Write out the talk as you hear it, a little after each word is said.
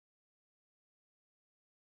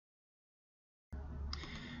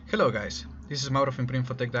Hello guys, this is Mauro from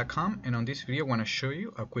Infotech.com, and on this video I want to show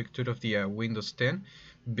you a quick tour of the Windows 10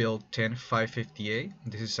 build 10.558.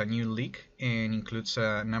 This is a new leak and includes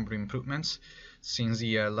a number of improvements since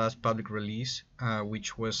the last public release,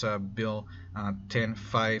 which was build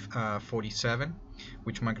 10.547,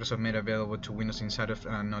 which Microsoft made available to Windows Insider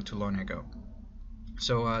not too long ago.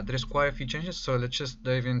 So there's quite a few changes, so let's just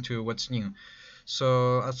dive into what's new.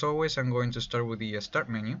 So as always, I'm going to start with the start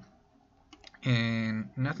menu, and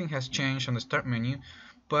nothing has changed on the start menu,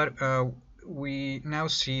 but we now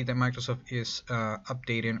see that Microsoft is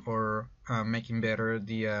updating or making better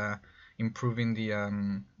the improving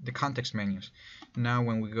the context menus. Now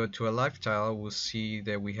when we go to a lifestyle, we'll see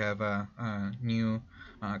that we have new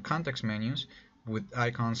context menus with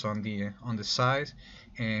icons on the side,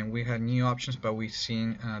 and we had new options, but we've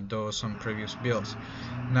seen those on previous builds.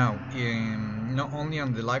 Now not only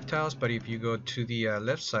on the live tiles, but if you go to the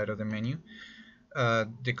left side of the menu,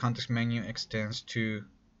 the context menu extends to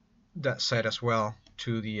that side as well,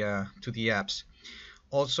 to the apps.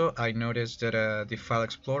 Also, I noticed that the file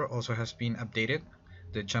explorer also has been updated,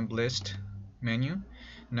 the jump list menu.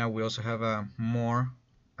 Now we also have a more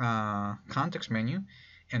context menu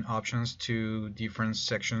and options to different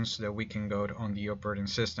sections that we can go to on the operating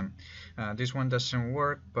system. This one doesn't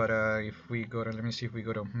work, but if we go to, let me see, if we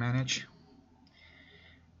go to manage,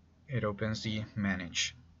 it opens the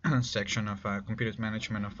manage section of computer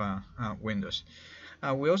management of Windows.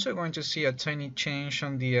 We're also going to see a tiny change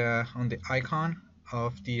on the icon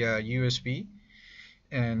of the USB,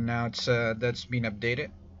 and now it's that's been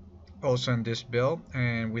updated also in this build,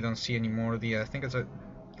 and we don't see anymore the I think it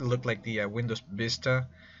looked like the Windows Vista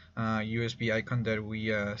USB icon that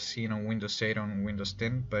we seen on Windows 8 on Windows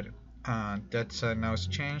 10, but that's now it's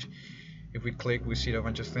changed. If we click, we see a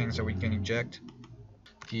bunch of things that we can eject.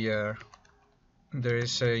 There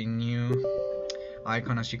is a new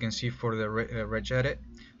icon, as you can see, for the regedit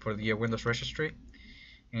for the Windows registry,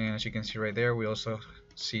 and as you can see right there, we also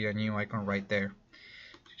see a new icon right there.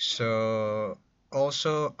 So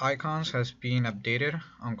also icons has been updated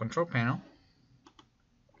on control panel.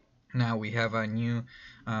 Now we have a new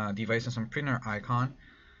devices and printer icon.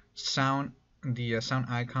 The sound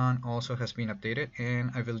icon also has been updated,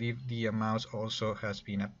 and I believe the mouse also has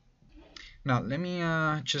been updated. Now let me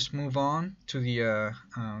just move on to the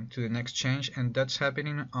next change, and that's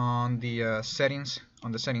happening on the settings,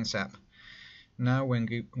 on the settings app. Now when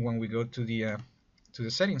we go to the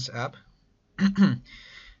settings app,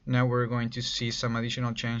 now we're going to see some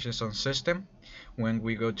additional changes on system. When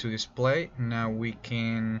we go to display, now we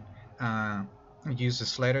can use the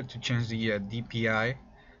slider to change the DPI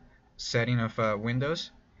setting of Windows.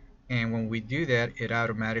 And when we do that, it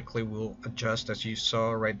automatically will adjust, as you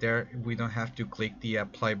saw right there. We don't have to click the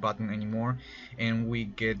apply button anymore, and we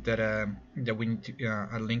get that that we need to,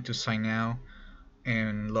 a link to sign out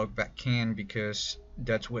and log back in, because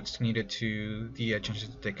that's what's needed to the changes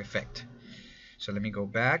to take effect. So let me go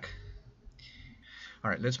back.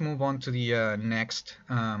 Alright, let's move on to the next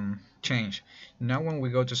change. Now when we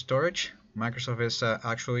go to storage, Microsoft is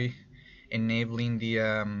actually enabling the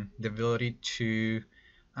ability to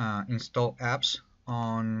install apps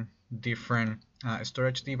on different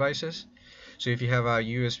storage devices. So if you have a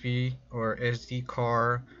USB or SD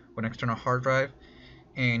card or an external hard drive,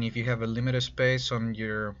 and if you have a limited space on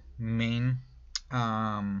your main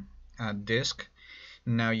disk,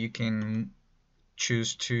 now you can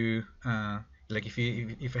choose to like if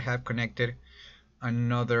you have connected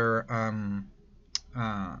another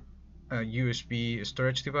USB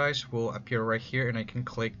storage device, will appear right here, and I can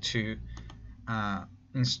click to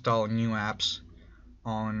install new apps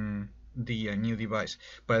on the new device.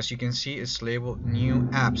 But as you can see, it's labeled new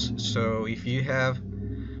apps. So if you have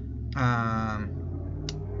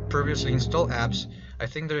previously installed apps, I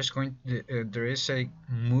think there is a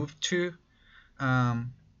move to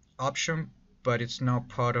option, but it's not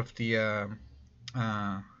part of the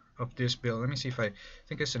of this build. Let me see if I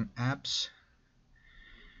think it's an apps.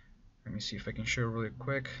 Let me see if I can show really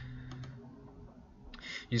quick.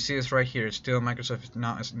 You see this right here. Still, Microsoft is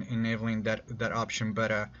not enabling that option,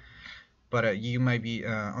 but you might be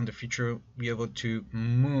on the future be able to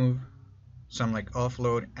move some, like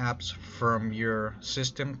offload apps from your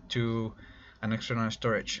system to an external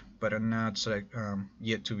storage, but now it's like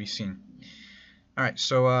yet to be seen. Alright,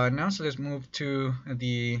 so now let's move to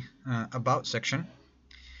the about section,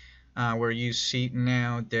 where you see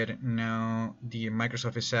now that the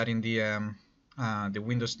Microsoft is adding the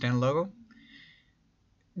Windows 10 logo.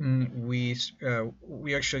 We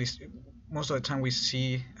actually, most of the time we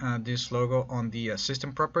see this logo on the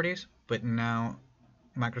system properties, but now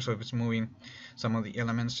Microsoft is moving some of the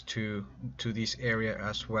elements to this area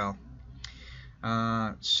as well.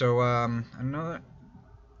 Another,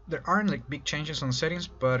 there aren't like big changes on settings,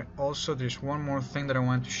 but also there's one more thing that I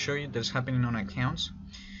want to show you that's happening on accounts.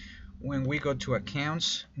 When we go to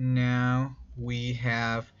accounts, now we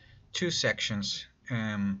have two sections.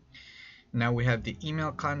 Now we have the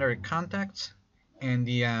email, calendar, contacts, and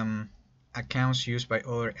the accounts used by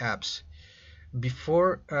other apps.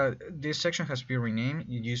 Before, this section has been renamed.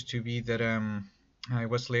 It used to be that it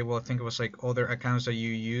was labeled, I think it was like other accounts that you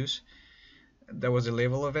use. That was the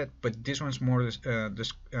label of it, but this one's more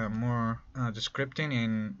descripting,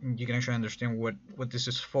 and you can actually understand what this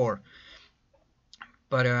is for.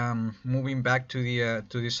 But moving back to the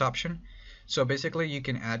to this option, so basically you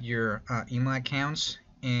can add your email accounts,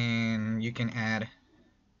 and you can add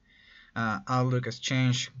Outlook,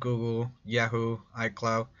 Exchange, Google, Yahoo,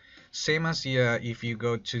 iCloud, same as the if you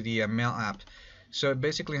go to the Mail app. So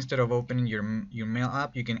basically, instead of opening your Mail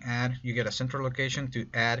app, you get a central location to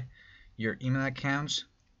add your email accounts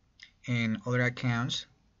and other accounts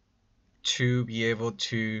to be able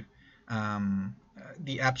to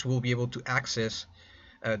the apps will be able to access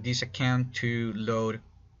this account to load,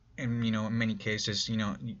 in in many cases,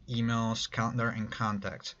 emails, calendar, and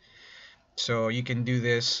contacts. So you can do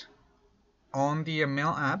this on the Mail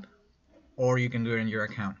app, or you can do it in your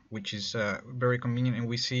account, which is very convenient, and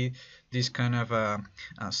we see this kind of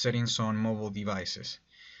settings on mobile devices.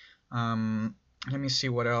 Let me see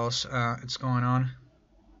what else is going on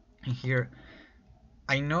in here.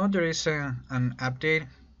 I know there is an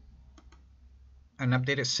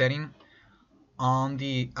updated setting on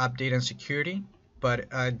the update and security,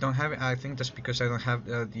 but I don't have it. I think that's because I don't have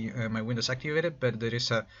my Windows activated, but there is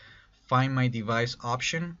a Find My Device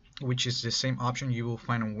option, which is the same option you will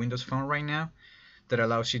find on Windows Phone right now, that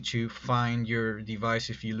allows you to find your device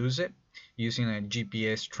if you lose it using a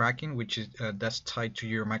GPS tracking, which is that's tied to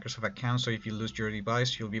your Microsoft account. So if you lose your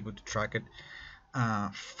device, you'll be able to track it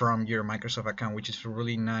from your Microsoft account, which is a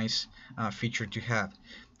really nice feature to have.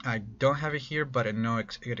 I don't have it here, but I know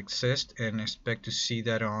it exists, and expect to see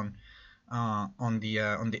that on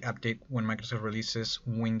the update when Microsoft releases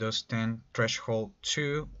Windows 10 Threshold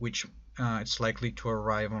 2, which it's likely to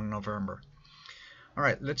arrive on November. All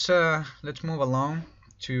right, let's move along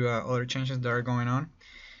to other changes that are going on,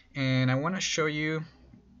 and I want to show you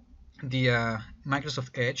the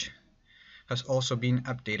Microsoft Edge has also been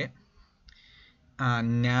updated.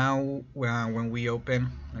 Now when we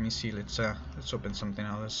open, let me see, let's open something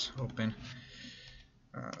else. Let's open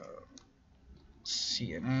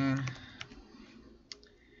CNN.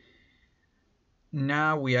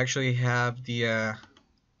 Now we actually have the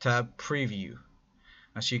tab preview.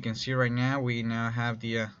 As you can see right now, we now have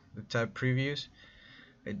the tab previews.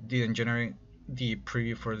 It didn't generate the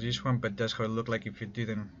preview for this one, but that's how it looked like if it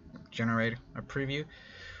didn't generate a preview.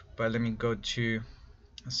 But let me go to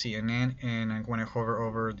CNN, and I'm going to hover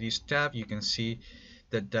over this tab. You can see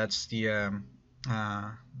that that's the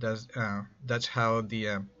that's how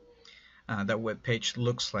the that web page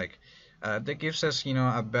looks like. That gives us,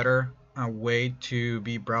 a better way to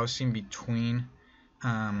be browsing between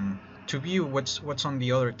to view what's on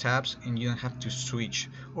the other tabs, and you don't have to switch,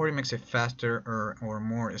 or it makes it faster or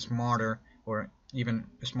more smarter, or even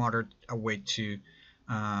smarter a way to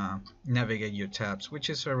navigate your tabs, which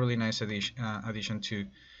is a really nice addition to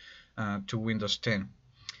Windows 10.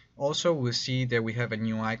 Also, we see that we have a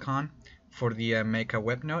new icon for the make a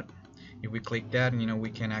web note. If we click that, we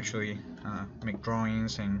can actually make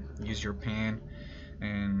drawings and use your pen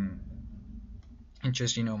and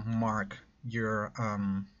just mark your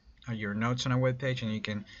notes on a web page, and you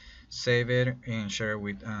can save it and share it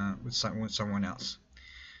with someone else.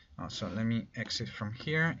 So let me exit from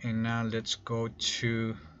here, and now let's go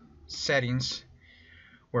to settings,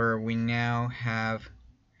 where we now have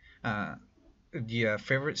the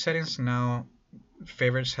favorite settings. Now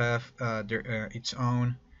favorites have its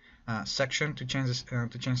own section to change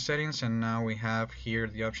settings, and now we have here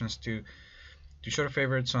the options to show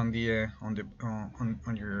favorites on your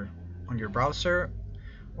browser,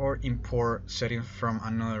 or import settings from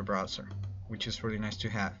another browser, which is really nice to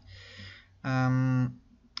have. And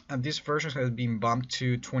this version has been bumped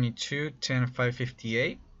to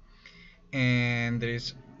 22.10.558, and I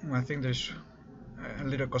think there's a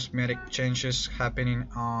little cosmetic changes happening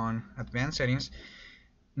on advanced settings.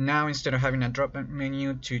 Now, instead of having a drop-down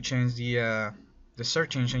menu to change the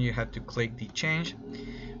search engine, you have to click the change,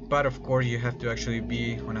 but of course you have to actually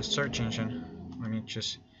be on a search engine. Let me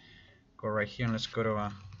just go right here, and let's go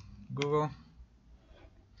to Google,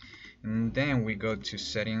 and then we go to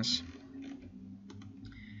settings,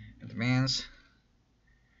 advanced,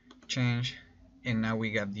 change, and now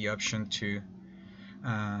we got the option to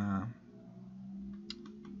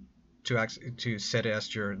set it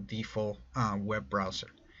as your default web browser.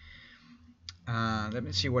 Let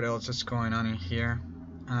me see what else is going on in here.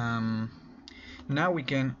 Now we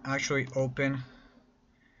can actually open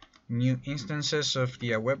new instances of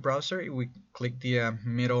the web browser. If we click the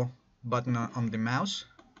middle button on the mouse,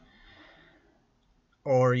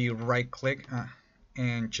 or you right click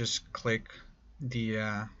and just click the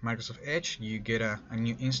Microsoft Edge, you get a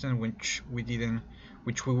new instance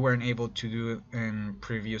which we weren't able to do in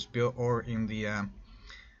previous build or in the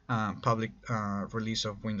public release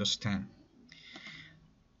of Windows 10.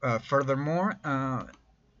 Furthermore,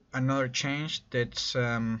 another change that's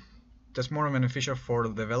more beneficial for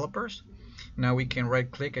the developers. Now we can right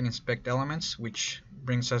click and inspect elements, which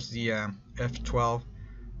brings us the F12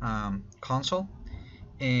 console.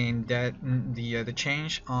 And that the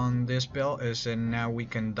change on this build is that now we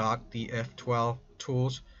can dock the F12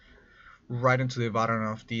 tools right into the bottom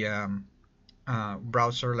of the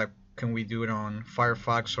browser, like can we do it on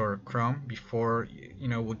Firefox or Chrome. Before,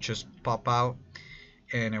 would just pop out,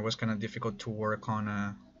 and it was kind of difficult to work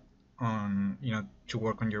on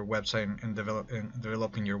your website and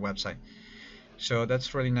developing your website. So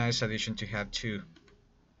that's really nice addition to have too.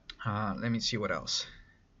 Let me see what else.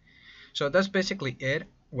 So that's basically it,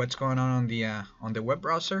 what's going on the web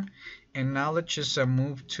browser. And now let's just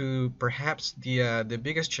move to perhaps the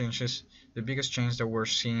biggest change that we're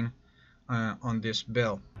seeing on this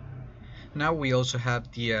build. Now we also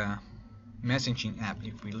have the messaging app.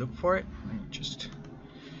 If we look for it, let me just,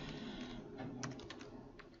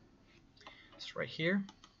 it's right here,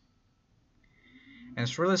 and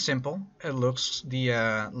it's really simple. It looks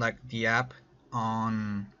like the app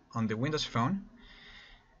on the Windows Phone.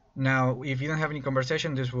 Now, if you don't have any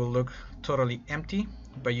conversation, this will look totally empty,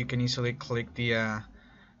 but you can easily click the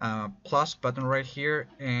plus button right here,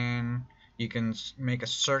 and you can make a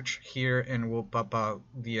search here, and will pop out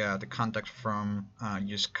the contact from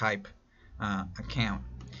your Skype account.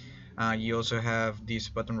 You also have this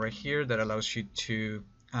button right here that allows you to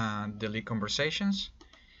delete conversations.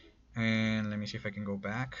 And let me see if I can go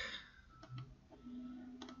back.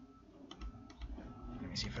 Let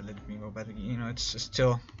me see if it lets me go back. It's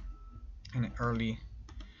still in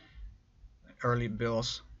early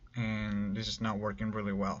builds, and this is not working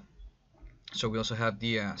really well. So we also have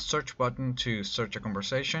the search button to search a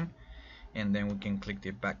conversation, and then we can click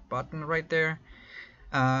the back button right there.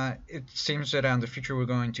 It seems that in the future we're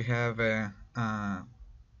going to have the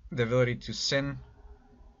ability to send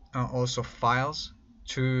also files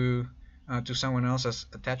to someone else as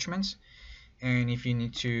attachments, and if you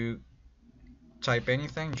need to type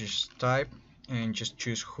anything, just type and just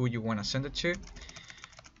choose who you want to send it to.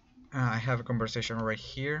 I have a conversation right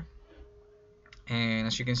here, and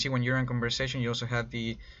as you can see, when you're in conversation, you also have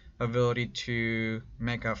the ability to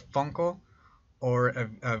make a phone call or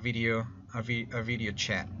a video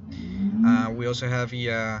chat. We also have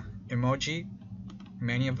the emoji,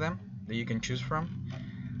 many of them that you can choose from.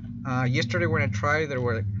 Yesterday when I tried, there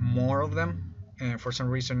were more of them, and for some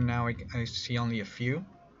reason now I see only a few,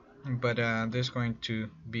 but there's going to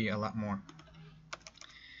be a lot more.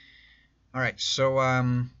 Alright, so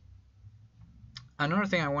another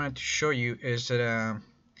thing I wanted to show you is that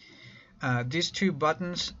these two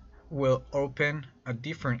buttons will open a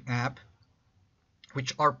different app,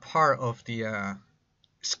 which are part of the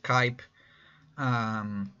Skype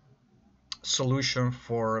solution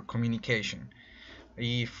for communication.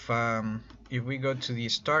 If we go to the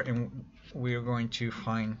start, and we're going to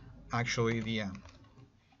find actually the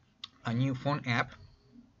a new phone app,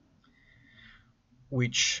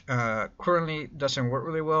 which currently doesn't work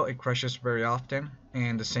really well. It crashes very often,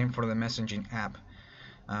 and the same for the messaging app.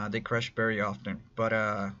 They crash very often, but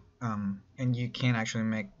and you can't actually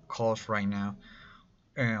make calls right now,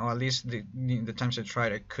 or at least the times I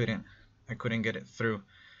tried, I couldn't get it through.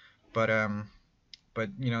 But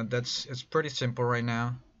it's pretty simple right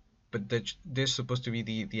now. But this is supposed to be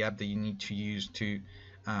the app that you need to use to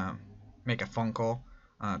make a phone call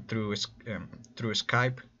through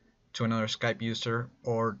Skype to another Skype user,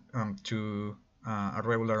 or to a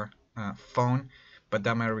regular phone, but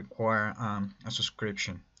that might require a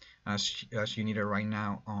subscription, as you need it right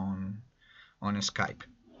now on Skype.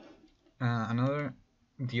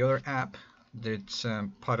 The other app that's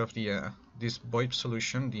part of the this VoIP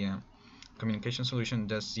solution, the communication solution,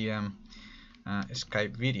 that's the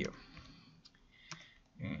Skype video.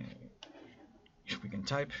 If we can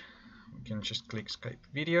type, we can just click Skype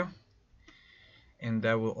video, and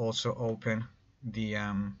that will also open the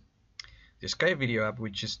Skype video app,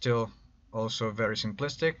 which is still also very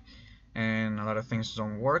simplistic, and a lot of things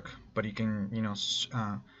don't work, but you can,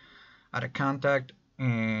 add a contact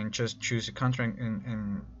and just choose a contract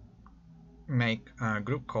and make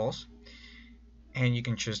group calls, and you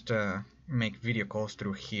can just make video calls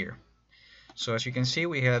through here. So as you can see,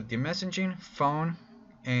 we have the messaging, phone,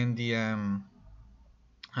 and the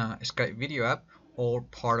Skype video app, all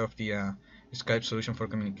part of the Skype solution for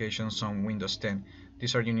communications on Windows 10.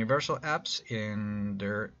 These are universal apps, and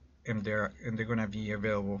they're gonna be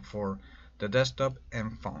available for the desktop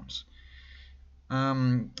and phones.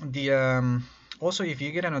 The Also, if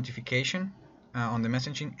you get a notification on the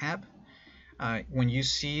messaging app, when you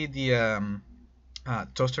see the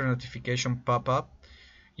toaster notification pop up,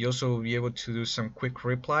 you also will be able to do some quick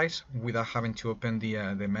replies without having to open the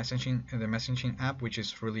messaging app, which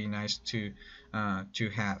is really nice to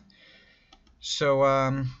have.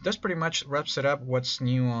 So that's pretty much wraps it up. What's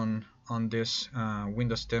new on this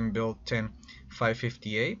Windows 10 build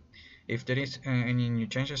 10.558. If there is any new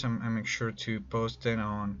changes, I'll make sure to post them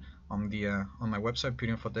on my website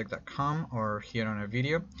pureinfotech.com or here on a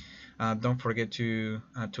video. Don't forget to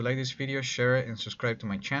like this video, share it, and subscribe to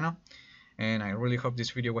my channel. And I really hope this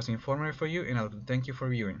video was informative for you, and I'll thank you for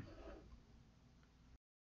viewing.